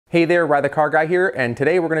Hey there, Ride the Car Guy here, and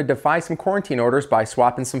today we're going to defy some quarantine orders by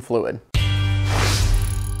swapping some fluid.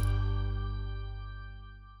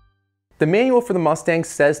 The manual for the Mustang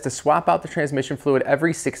says to swap out the transmission fluid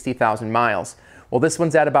every 60,000 miles. Well, this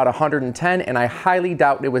one's at about 110, and I highly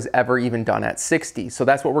doubt it was ever even done at 60, so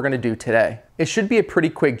that's what we're going to do today. It should be a pretty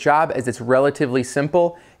quick job as it's relatively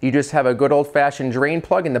simple. You just have a good old-fashioned drain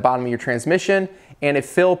plug in the bottom of your transmission and a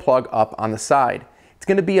fill plug up on the side. It's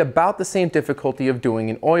going to be about the same difficulty of doing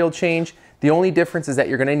an oil change. The only difference is that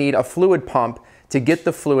you're going to need a fluid pump to get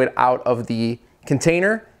the fluid out of the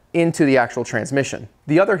container into the actual transmission.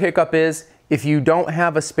 The other hiccup is if you don't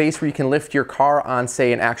have a space where you can lift your car on,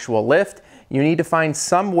 say, an actual lift, you need to find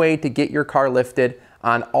some way to get your car lifted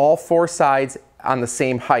on all four sides on the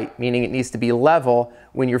same height, meaning it needs to be level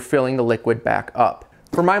when you're filling the liquid back up.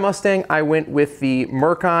 For my Mustang, I went with the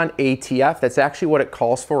Mercon ATF. That's actually what it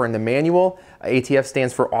calls for in the manual. ATF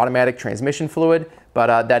stands for automatic transmission fluid,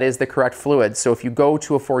 but that is the correct fluid. So if you go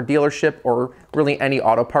to a Ford dealership or really any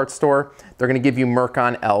auto parts store, they're gonna give you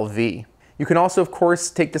Mercon LV. You can also, of course,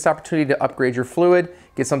 take this opportunity to upgrade your fluid,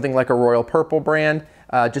 get something like a Royal Purple brand.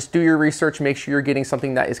 Just do your research, make sure you're getting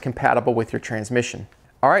something that is compatible with your transmission.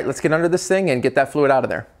 All right, let's get under this thing and get that fluid out of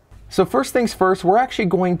there. So first things first, we're actually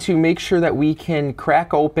going to make sure that we can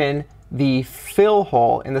crack open the fill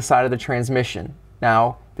hole in the side of the transmission.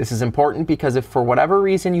 Now, this is important because if for whatever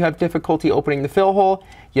reason you have difficulty opening the fill hole,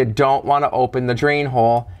 you don't want to open the drain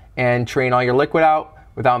hole and drain all your liquid out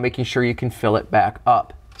without making sure you can fill it back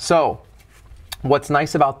up. So what's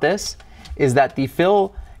nice about this is that the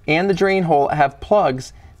fill and the drain hole have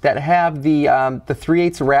plugs that have the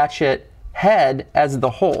 3/8 ratchet head as the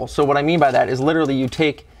hole. So what I mean by that is literally you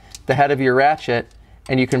take the head of your ratchet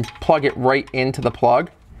and you can plug it right into the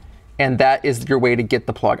plug, and that is your way to get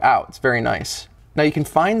the plug out. It's very nice. Now you can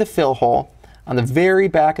find the fill hole on the very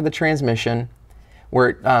back of the transmission where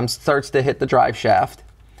it starts to hit the drive shaft,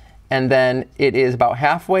 and then it is about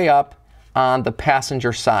halfway up on the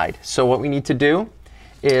passenger side. So what we need to do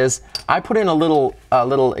is I put in a little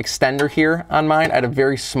extender here on mine. I had a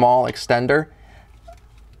very small extender.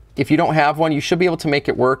 If you don't have one, you should be able to make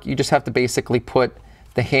it work. You just have to basically put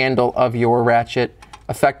the handle of your ratchet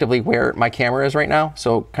effectively where my camera is right now,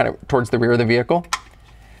 so kind of towards the rear of the vehicle.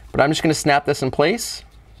 But I'm just going to snap this in place,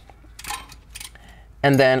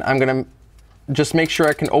 and then I'm going to just make sure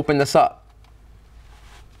I can open this up.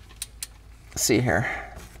 Let's see here.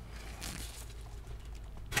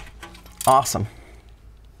 Awesome.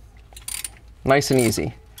 Nice and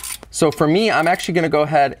easy. So for me, I'm actually going to go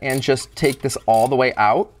ahead and just take this all the way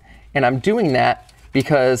out, and I'm doing that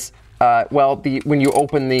because well, when you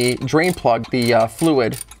open the drain plug, the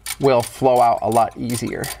fluid will flow out a lot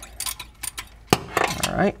easier.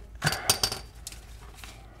 All right.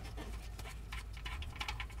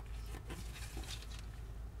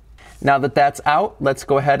 Now that that's out, let's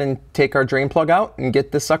go ahead and take our drain plug out and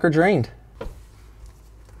get this sucker drained.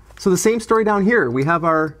 So the same story down here. We have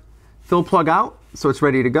our fill plug out, so it's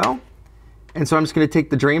ready to go. And so I'm just going to take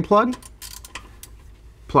the drain plug,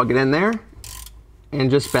 plug it in there, and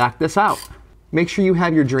just back this out. Make sure you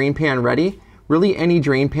have your drain pan ready. Really, any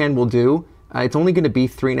drain pan will do. It's only going to be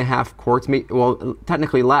 3.5 quarts, well,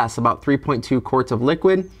 technically less, about 3.2 quarts of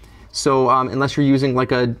liquid. So unless you're using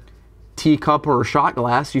like a teacup or a shot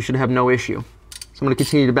glass, you should have no issue. So I'm going to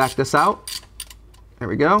continue to back this out. There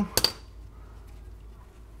we go.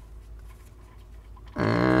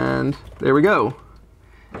 And there we go.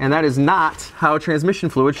 And that is not how transmission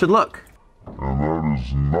fluid should look. And that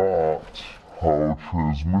is not how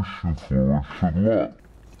transmission fluid should look.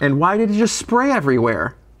 And why did it just spray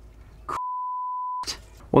everywhere?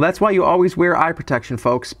 Well, that's why you always wear eye protection,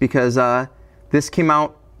 folks, because this came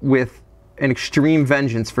out with an extreme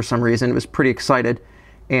vengeance for some reason. It was pretty excited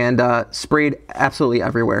and sprayed absolutely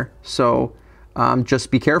everywhere. So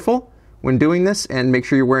just be careful when doing this and make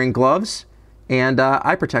sure you're wearing gloves and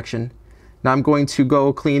eye protection. Now I'm going to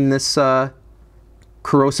go clean this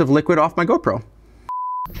corrosive liquid off my GoPro.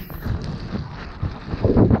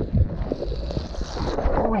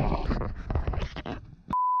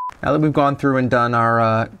 Now that we've gone through and done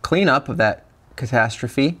our cleanup of that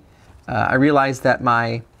catastrophe, I realized that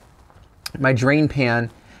my drain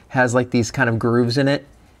pan has like these kind of grooves in it,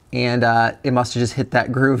 and it must have just hit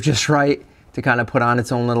that groove just right to kind of put on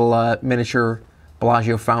its own little miniature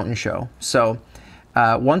Bellagio fountain show. So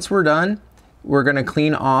once we're done, we're going to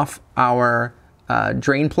clean off our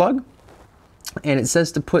drain plug, and it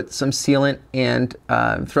says to put some sealant and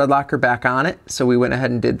thread locker back on it, so we went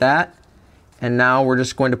ahead and did that. And now we're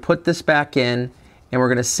just going to put this back in, and we're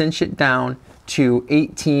going to cinch it down to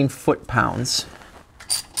 18 foot-pounds.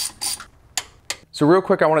 So real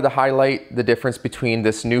quick, I wanted to highlight the difference between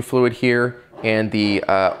this new fluid here and the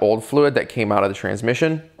old fluid that came out of the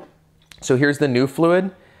transmission. So here's the new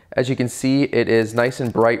fluid. As you can see, it is nice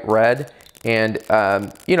and bright red, and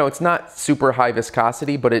you know, it's not super high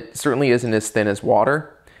viscosity, but it certainly isn't as thin as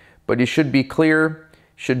water. But it should be clear,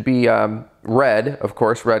 should be red, of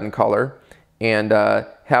course, red in color, and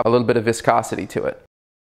have a little bit of viscosity to it.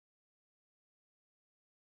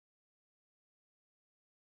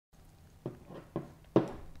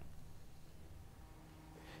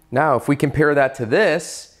 Now, if we compare that to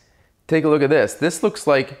this, take a look at this. This looks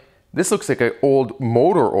like an old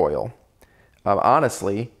motor oil.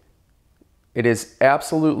 Honestly, it is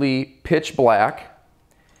absolutely pitch black.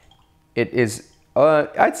 It is,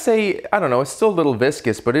 I'd say, I don't know, it's still a little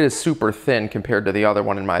viscous, but it is super thin compared to the other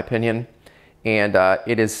one in my opinion. And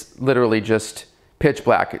it is literally just pitch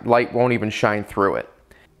black. Light won't even shine through it.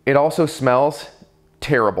 It also smells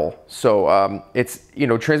terrible. So it's, you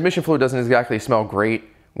know, transmission fluid doesn't exactly smell great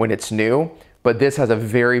when it's new, but this has a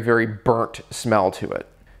very, very burnt smell to it.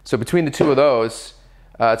 So between the two of those,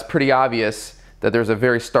 it's pretty obvious that there's a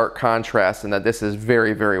very stark contrast and that this is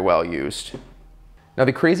very, very well used. Now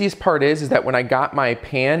the craziest part is that when I got my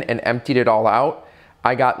pan and emptied it all out,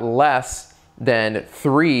 I got less than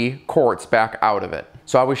 3 quarts back out of it.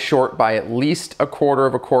 So I was short by at least 1/4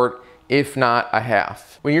 of a quart, if not a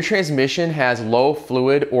half. When your transmission has low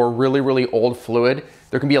fluid or really, really old fluid,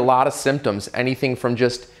 there can be a lot of symptoms, anything from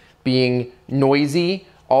just being noisy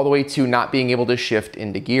all the way to not being able to shift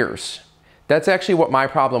into gears. That's actually what my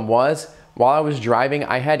problem was. While I was driving,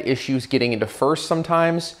 I had issues getting into first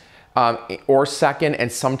sometimes, or second,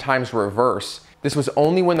 and sometimes reverse. This was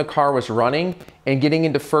only when the car was running, and getting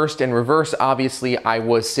into first and reverse, obviously I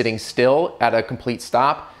was sitting still at a complete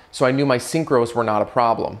stop, so I knew my synchros were not a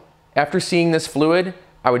problem. After seeing this fluid,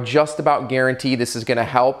 I would just about guarantee this is gonna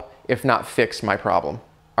help, if not fix my problem.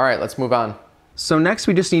 All right, let's move on. So next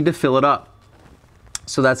we just need to fill it up.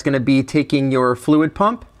 So that's gonna be taking your fluid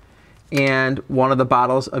pump and one of the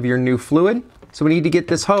bottles of your new fluid. So we need to get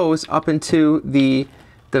this hose up into the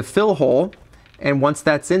fill hole, and once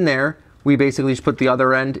that's in there, we basically just put the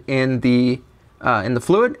other end in the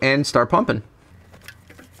fluid and start pumping.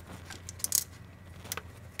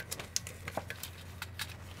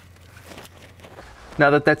 Now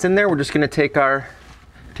that that's in there, we're just gonna take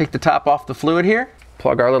the top off the fluid here,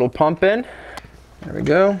 plug our little pump in, there we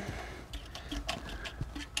go,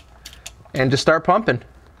 and just start pumping.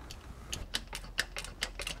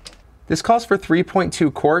 This calls for 3.2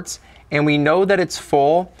 quarts, and we know that it's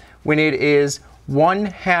full when it is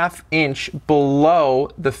 1/2 inch below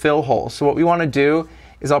the fill hole. So what we wanna do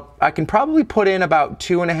is I can probably put in about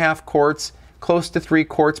 2.5 quarts, close to 3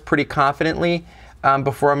 quarts pretty confidently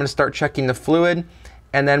before I'm gonna start checking the fluid.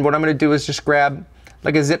 And then what I'm gonna do is just grab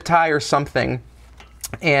like a zip tie or something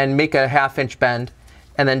and make a 1/2 inch bend,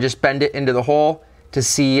 and then just bend it into the hole to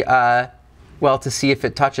see, to see if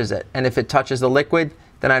it touches it. And if it touches the liquid,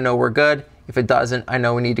 then I know we're good. If it doesn't, I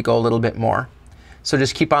know we need to go a little bit more. So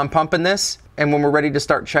just keep on pumping this, and when we're ready to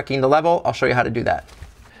start checking the level, I'll show you how to do that.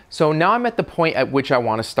 So now I'm at the point at which I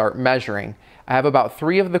wanna start measuring. I have about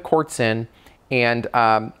 3 of the quarts in, and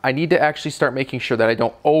I need to actually start making sure that I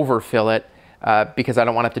don't overfill it, because I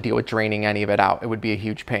don't want to have to deal with draining any of it out. It would be a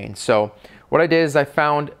huge pain. So what I did is I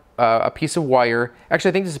found a piece of wire. Actually,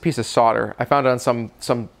 I think this is a piece of solder. I found it on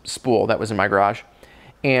some spool that was in my garage.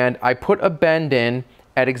 And I put a bend in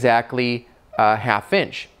at exactly 1/2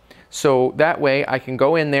 inch. So that way I can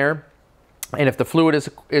go in there, and if the fluid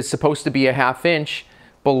is supposed to be a 1/2 inch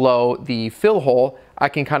below the fill hole, I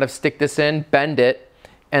can kind of stick this in, bend it,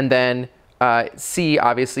 and then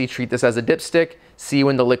obviously treat this as a dipstick, see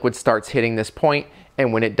when the liquid starts hitting this point,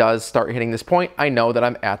 and when it does start hitting this point, I know that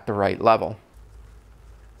I'm at the right level.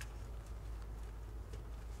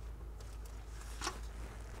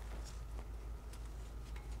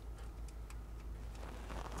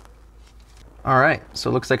 All right,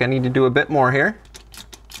 so it looks like I need to do a bit more here.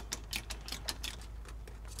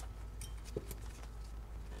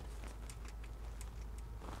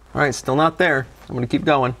 All right, still not there. I'm gonna keep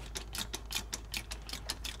going.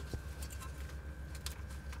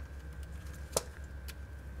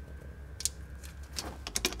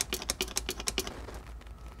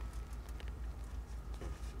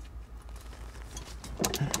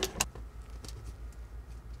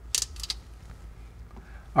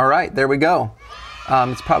 All right, there we go.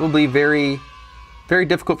 It's probably very, very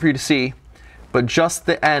difficult for you to see, but just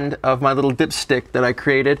the end of my little dipstick that I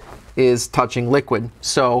created is touching liquid.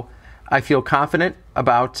 So I feel confident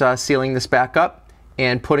about sealing this back up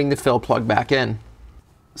and putting the fill plug back in.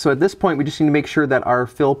 So at this point, we just need to make sure that our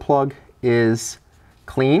fill plug is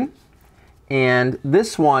clean. And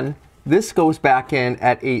this one, this goes back in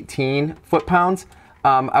at 18 foot-pounds.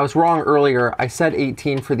 I was wrong earlier. I said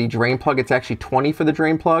 18 for the drain plug. It's actually 20 for the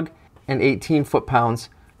drain plug and 18 foot-pounds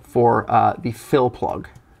for the fill plug.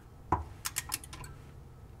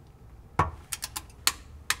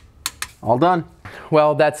 All done.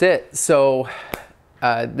 Well, that's it. So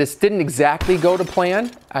this didn't exactly go to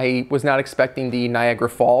plan. I was not expecting the Niagara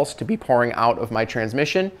Falls to be pouring out of my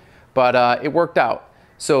transmission, but it worked out.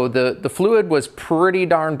 So the fluid was pretty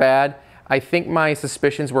darn bad. I think my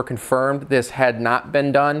suspicions were confirmed. This had not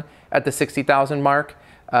been done at the 60,000 mark.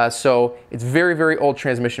 So it's very, very old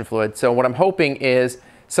transmission fluid. So what I'm hoping is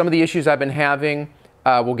some of the issues I've been having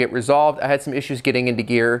will get resolved. I had some issues getting into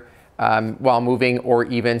gear while moving or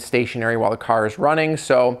even stationary while the car is running.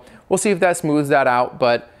 So we'll see if that smooths that out.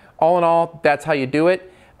 But all in all, that's how you do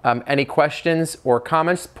it. Any questions or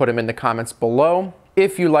comments, put them in the comments below.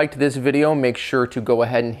 If you liked this video, make sure to go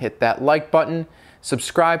ahead and hit that like button.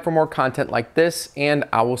 Subscribe for more content like this, and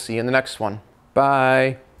I will see you in the next one.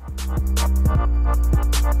 Bye.